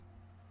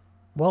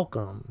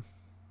Welcome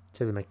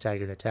to the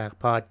McTaggart Attack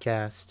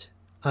podcast.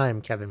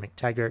 I'm Kevin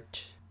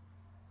McTaggart.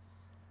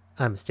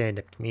 I'm a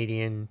stand-up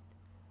comedian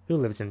who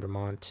lives in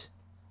Vermont.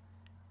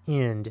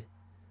 And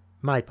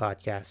my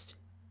podcast,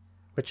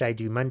 which I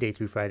do Monday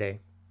through Friday,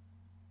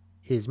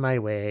 is my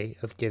way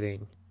of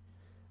giving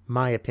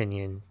my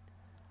opinion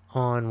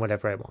on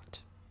whatever I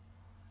want.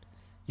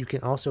 You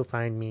can also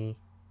find me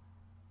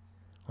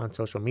on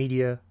social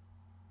media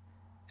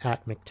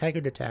at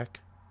McTaggart Attack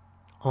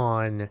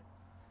on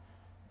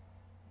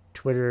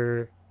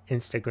Twitter,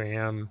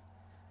 Instagram,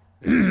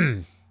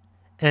 and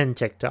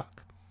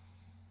TikTok.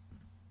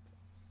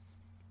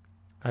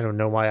 I don't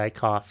know why I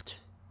coughed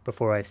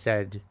before I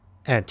said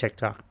and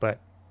TikTok, but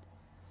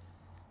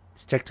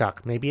it's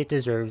TikTok. Maybe it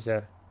deserves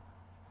a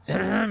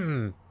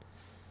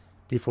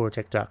before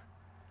TikTok.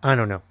 I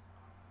don't know.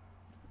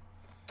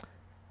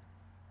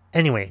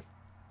 Anyway,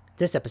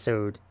 this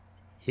episode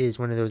is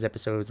one of those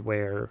episodes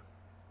where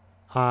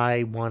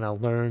I want to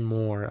learn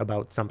more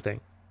about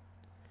something.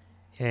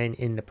 And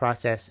in the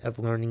process of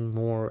learning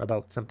more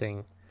about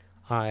something,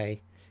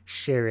 I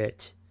share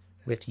it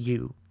with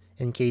you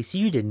in case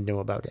you didn't know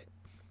about it.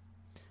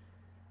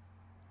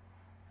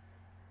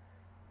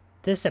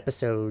 This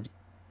episode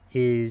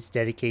is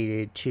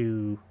dedicated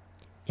to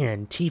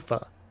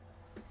Antifa.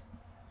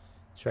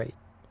 That's right.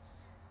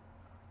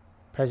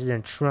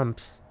 President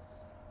Trump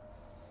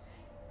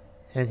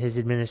and his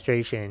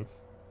administration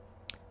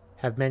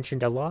have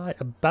mentioned a lot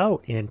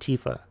about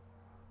Antifa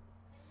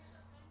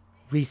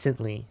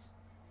recently.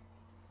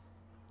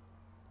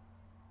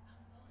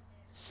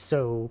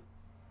 So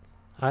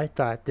I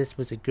thought this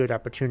was a good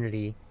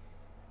opportunity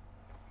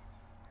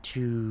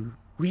to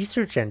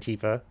research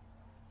Antifa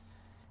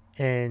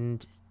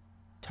and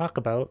talk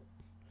about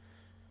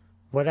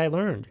what I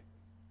learned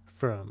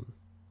from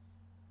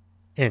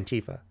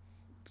Antifa,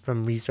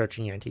 from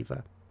researching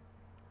Antifa.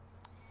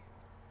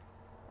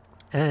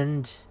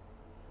 And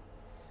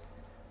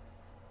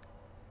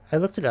I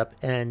looked it up,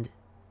 and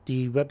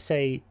the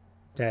website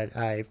that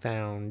I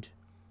found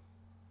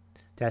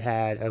that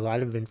had a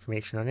lot of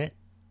information on it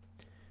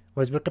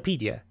was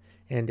Wikipedia.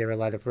 And there were a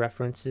lot of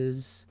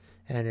references,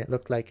 and it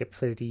looked like a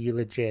pretty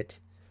legit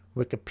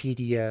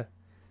Wikipedia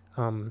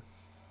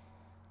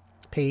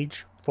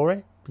page for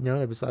it. You know,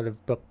 there was a lot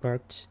of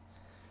bookmarked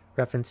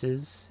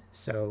references,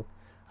 so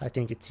I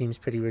think it seems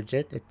pretty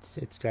legit. It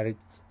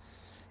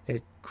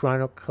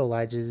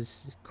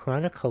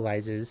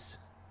chronicalizes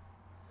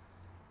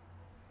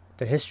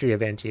the history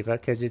of Antifa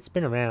because it's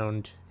been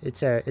around.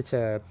 It's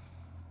a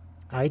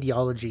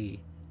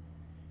ideology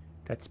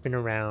that's been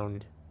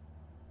around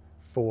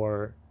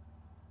for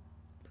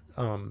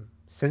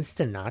since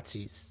the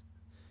Nazis,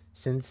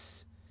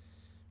 since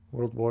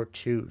World War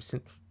II,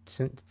 since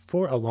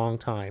for a long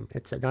time.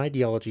 It's an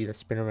ideology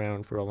that's been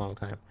around for a long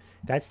time.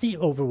 That's the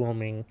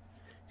overwhelming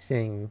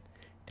thing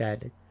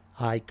that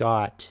I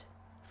got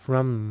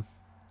from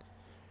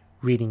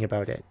reading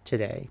about it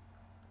today,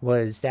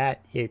 was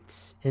that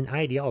it's an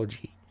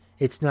ideology.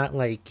 It's not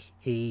like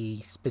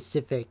a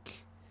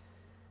specific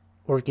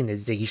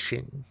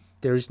organization.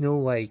 There's no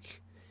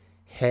like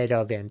head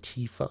of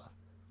Antifa.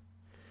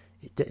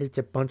 It's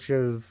a bunch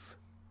of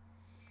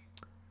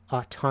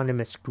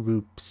autonomous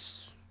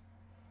groups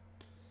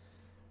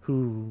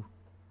who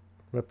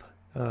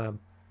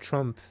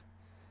Trump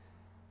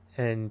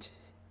and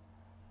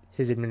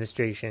his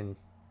administration,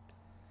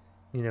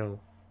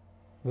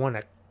 want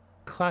to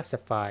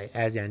classify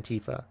as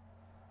Antifa.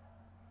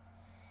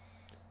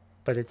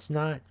 But it's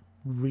not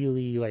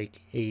really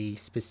like a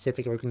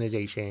specific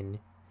organization.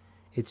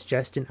 It's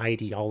just an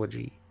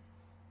ideology.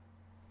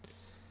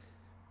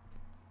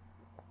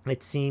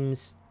 It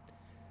seems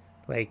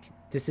like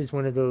this is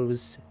one of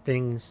those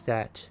things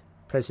that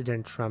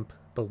President Trump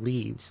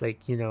believes.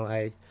 Like,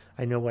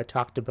 I know I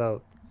talked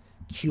about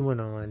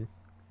QAnon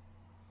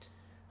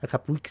a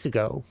couple weeks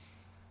ago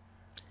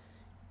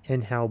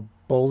and how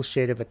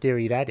bullshit of a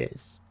theory that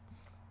is.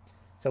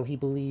 So he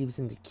believes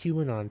in the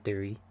QAnon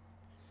theory,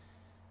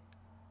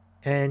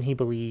 and he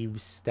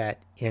believes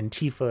that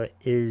Antifa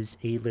is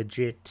a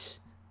legit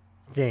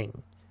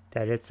thing,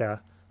 that it's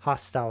a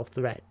hostile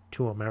threat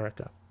to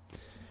America,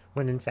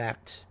 when in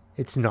fact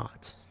it's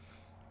not.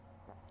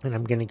 And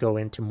I'm going to go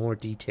into more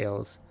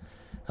details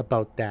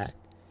about that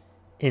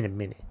in a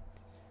minute.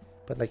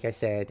 But like I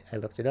said, I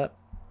looked it up,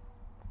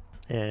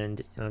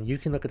 and you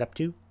can look it up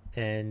too.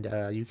 And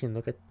you can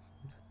look at.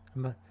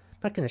 I'm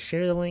not going to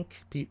share the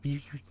link. You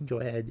can go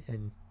ahead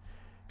and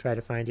try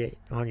to find it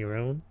on your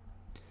own.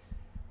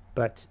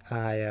 But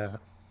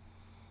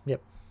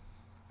yep.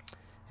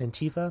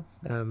 Antifa,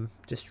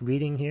 just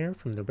reading here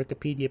from the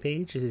Wikipedia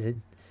page, is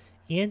an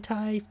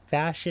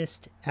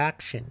anti-fascist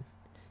action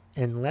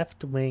and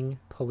left-wing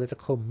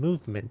political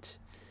movement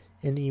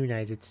in the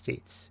United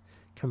States,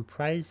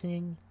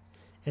 comprising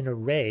an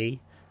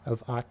array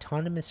of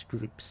autonomous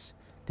groups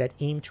that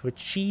aim to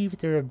achieve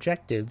their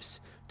objectives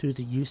through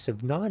the use of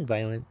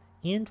nonviolent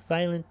and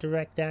violent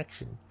direct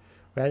action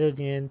rather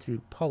than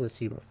through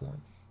policy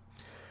reform.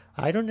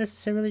 I don't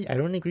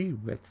agree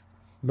with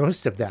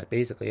most of that,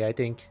 basically. I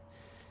think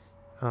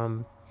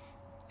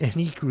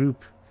any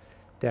group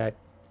that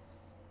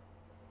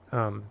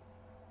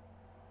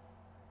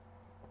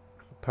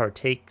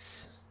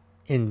partakes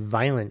in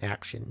violent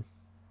action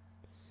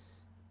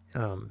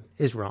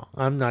is wrong.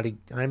 I'm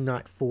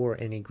not for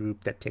any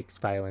group that takes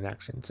violent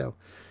action. So,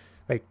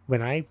 like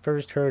when I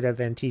first heard of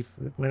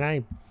Antifa, when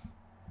I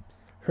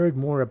heard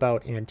more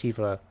about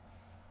Antifa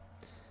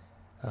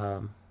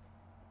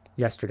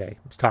yesterday,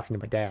 I was talking to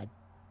my dad,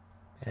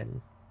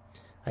 and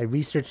I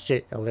researched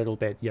it a little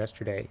bit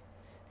yesterday,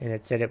 and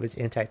it said it was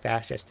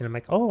anti-fascist, and I'm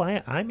like, oh,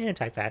 I'm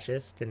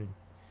anti-fascist and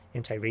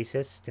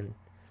anti-racist and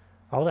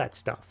all that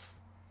stuff.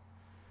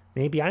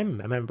 Maybe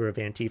I'm a member of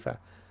Antifa.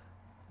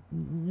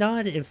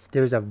 Not if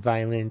there's a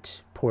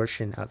violent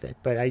portion of it,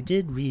 but I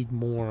did read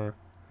more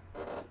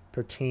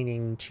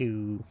pertaining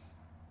to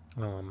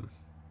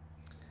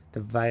the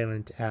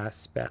violent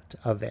aspect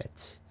of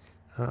it.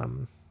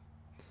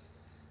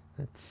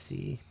 Let's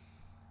see.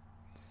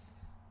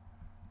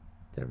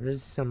 There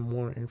is some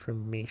more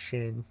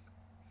information.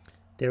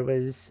 There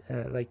was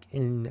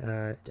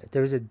there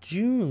was a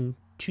June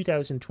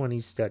 2020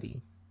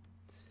 study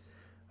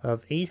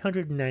of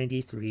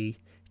 893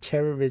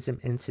 terrorism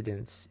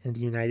incidents in the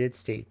United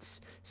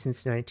States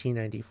since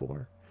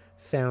 1994,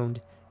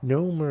 found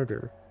no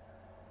murder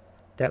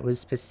that was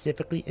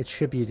specifically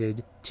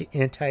attributed to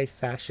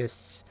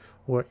anti-fascists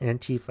or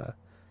Antifa,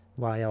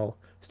 while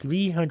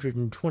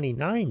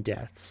 329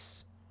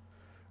 deaths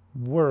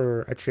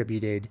were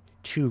attributed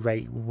to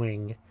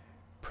right-wing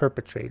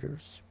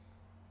perpetrators.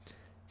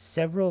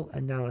 Several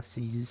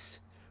analyses,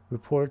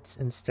 reports,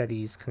 and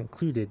studies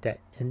concluded that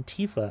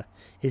Antifa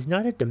is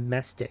not a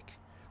domestic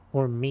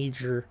or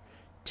major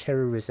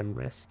terrorism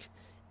risk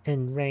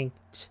and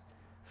ranked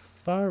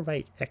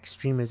far-right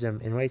extremism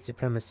and white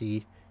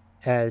supremacy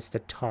as the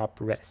top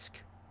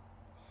risk.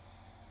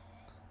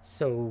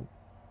 So,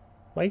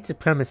 white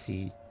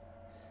supremacy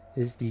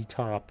is the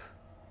top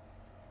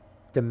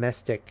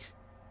domestic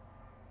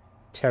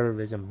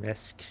terrorism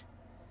risk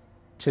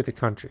to the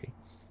country.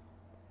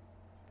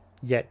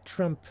 Yet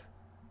Trump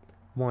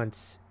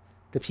wants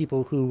the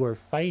people who were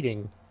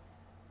fighting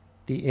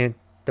the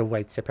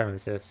white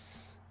supremacists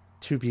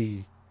to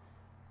be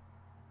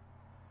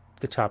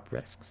the top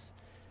risks.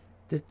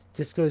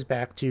 This goes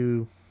back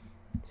to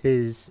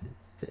his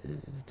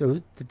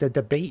the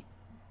debate,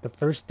 the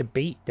first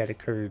debate that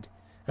occurred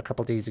a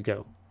couple days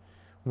ago,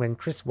 when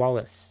Chris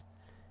Wallace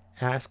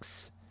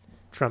asks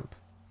Trump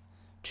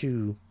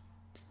to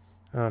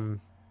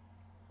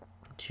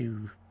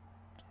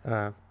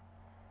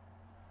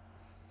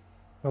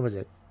what was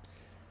it?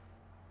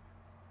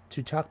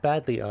 To talk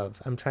badly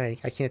of, I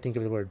can't think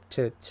of the word,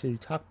 to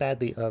talk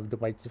badly of the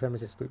white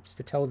supremacist groups,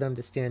 to tell them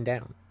to stand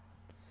down,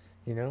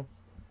 to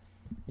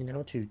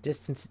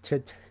distance,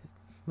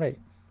 right.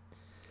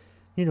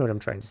 You know what I'm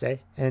trying to say.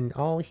 And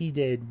all he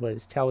did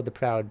was tell the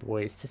Proud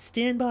Boys to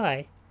stand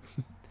by.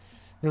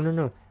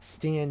 No,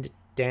 stand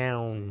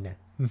down.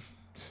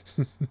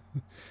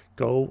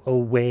 Go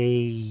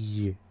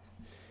away.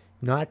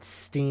 Not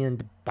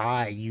stand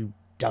by, you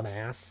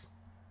dumbass.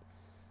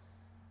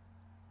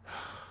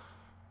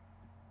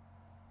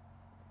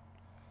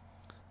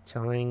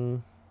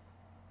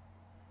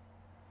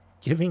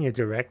 Giving a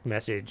direct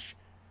message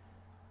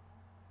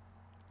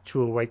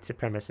to a white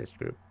supremacist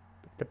group.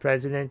 The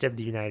President of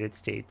the United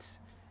States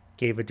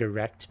gave a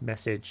direct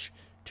message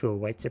to a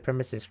white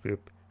supremacist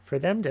group for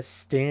them to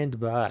stand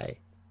by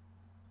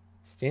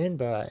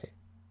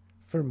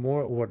for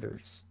more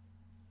orders.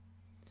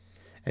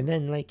 And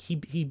then,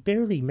 he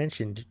barely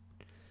mentioned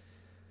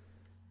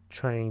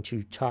trying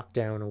to talk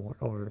down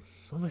or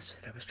what was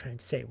it I was trying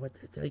to say? What,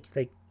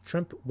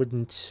 Trump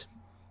wouldn't.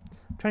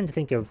 I'm trying to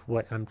think of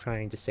what I'm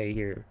trying to say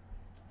here.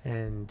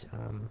 And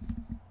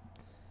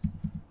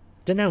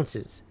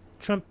denounces.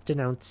 Trump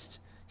denounced.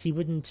 He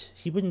wouldn't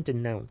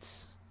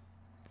denounce,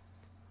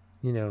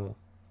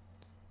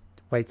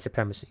 white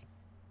supremacy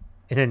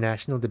in a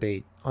national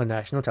debate on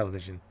national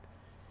television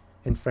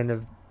in front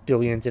of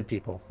billions of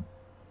people.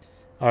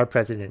 Our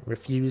president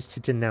refused to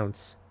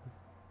denounce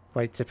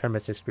white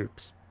supremacist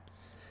groups.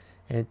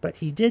 But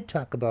he did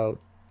talk about,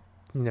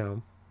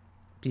 the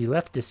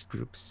leftist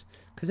groups.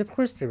 Because of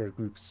course there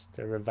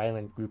were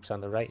violent groups on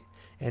the right,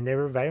 and there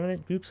were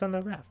violent groups on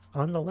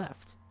the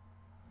left.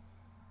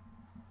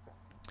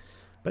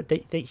 But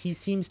he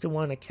seems to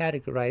want to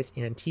categorize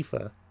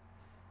Antifa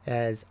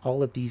as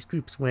all of these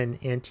groups when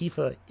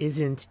Antifa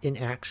isn't an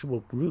actual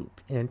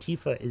group.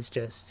 Antifa is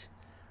just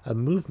a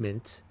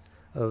movement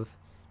of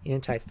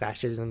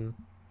anti-fascism,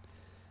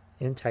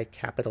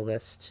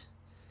 anti-capitalist,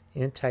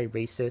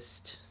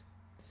 anti-racist,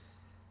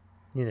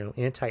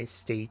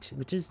 anti-state,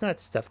 which is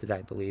not stuff that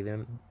I believe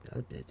in.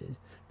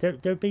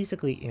 They're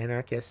basically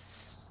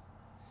anarchists,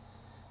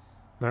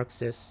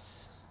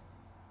 Marxists,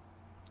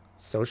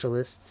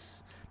 socialists,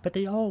 but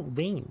they all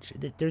range.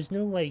 There's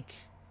no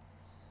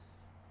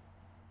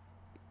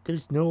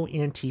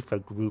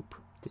Antifa group,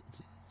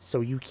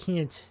 so you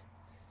can't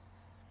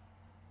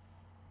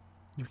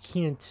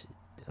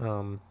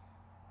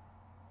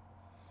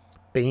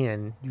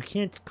ban. You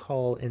can't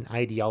call an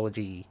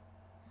ideology.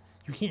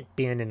 You can't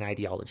ban an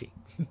ideology.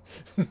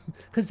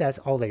 Because that's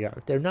all they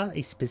are. They're not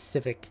a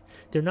specific...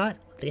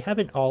 They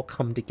haven't all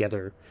come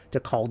together to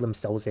call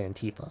themselves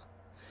Antifa.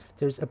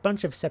 There's a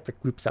bunch of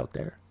separate groups out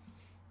there.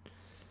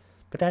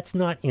 But that's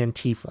not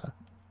Antifa.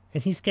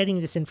 And he's getting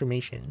this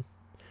information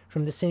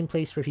from the same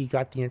place where he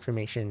got the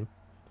information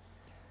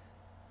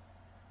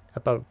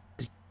about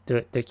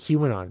the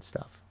QAnon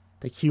stuff.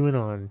 The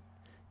QAnon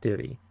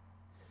theory.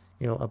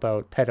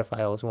 About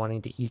pedophiles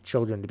wanting to eat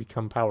children to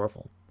become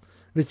powerful.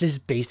 Which is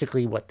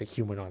basically what the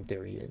QAnon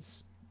theory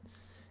is.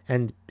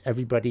 And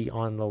everybody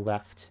on the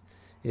left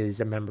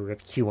is a member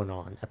of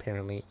QAnon,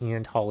 apparently,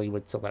 and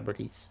Hollywood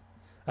celebrities.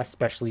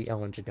 Especially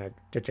Ellen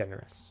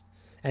DeGeneres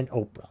and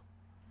Oprah.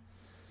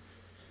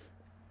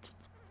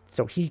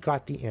 So he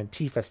got the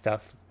Antifa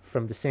stuff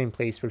from the same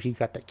place where he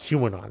got the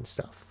QAnon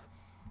stuff.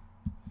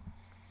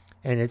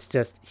 And it's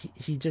just,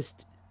 he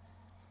just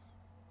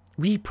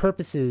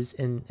repurposes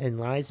and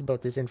lies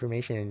about this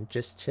information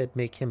just to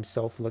make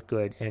himself look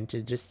good and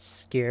to just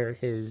scare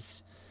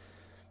his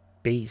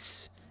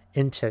base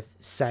into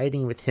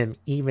siding with him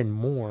even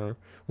more,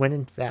 when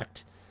in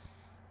fact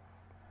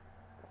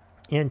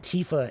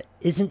Antifa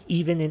isn't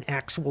even an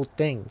actual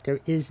thing. There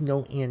is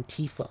no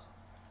Antifa.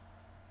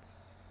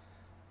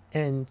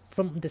 And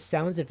from the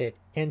sounds of it,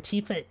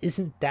 Antifa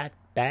isn't that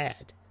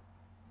bad.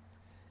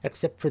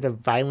 Except for the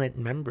violent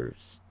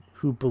members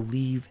who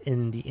believe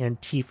in the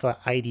Antifa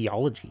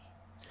ideology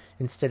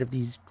instead of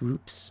these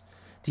groups,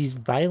 these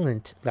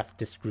violent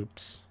leftist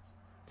groups.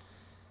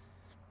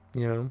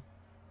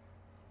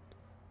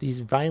 These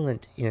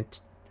violent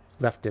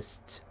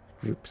leftist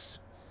groups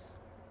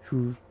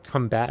who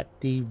combat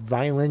the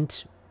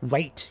violent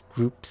right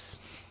groups,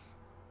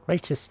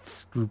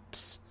 rightists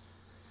groups,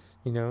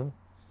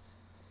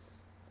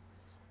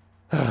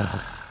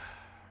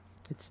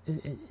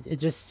 It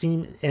just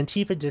seems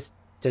Antifa just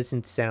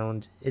doesn't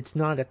sound. It's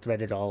not a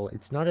threat at all.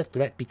 It's not a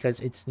threat because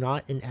it's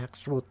not an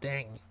actual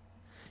thing.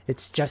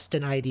 It's just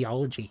an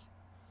ideology.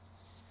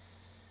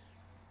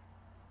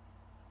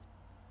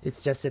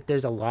 It's just that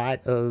there's a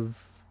lot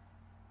of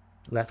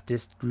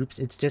leftist groups.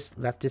 It's just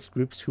leftist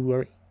groups who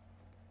are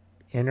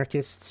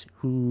anarchists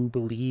who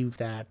believe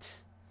that,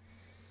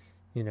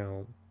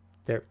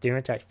 they're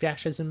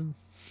anti-fascism,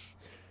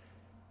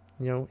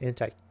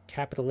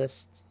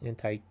 anti-capitalist,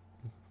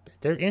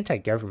 they're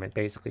anti-government,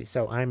 basically.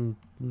 So I'm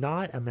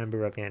not a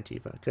member of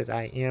Antifa because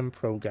I am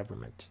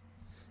pro-government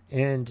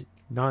and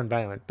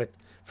non-violent. But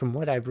from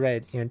what I've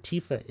read,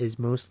 Antifa is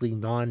mostly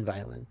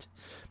non-violent.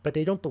 But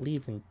they don't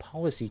believe in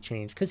policy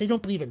change because they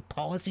don't believe in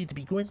policy to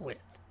begin with.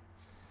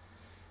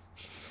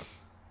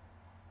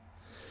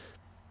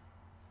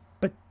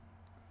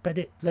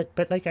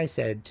 But like I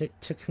said,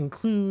 to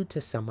conclude,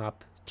 to sum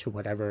up, to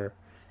whatever,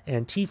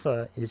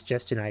 Antifa is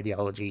just an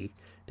ideology.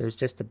 There's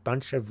just a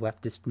bunch of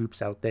leftist groups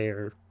out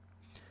there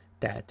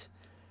that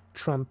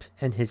Trump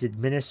and his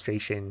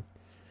administration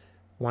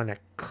want to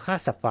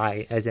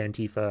classify as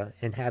Antifa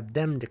and have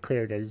them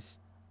declared as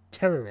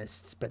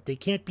terrorists, but they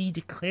can't be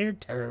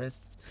declared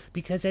terrorists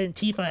because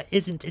Antifa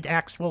isn't an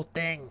actual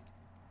thing.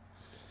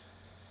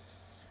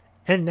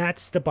 And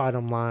that's the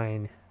bottom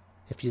line.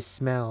 If you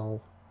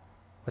smell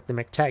what the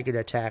McTaggart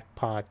Attack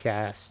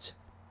podcast,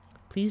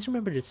 please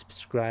remember to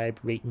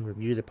subscribe, rate, and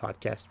review the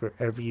podcast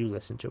wherever you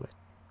listen to it.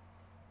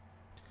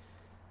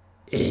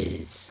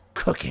 Is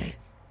cooking.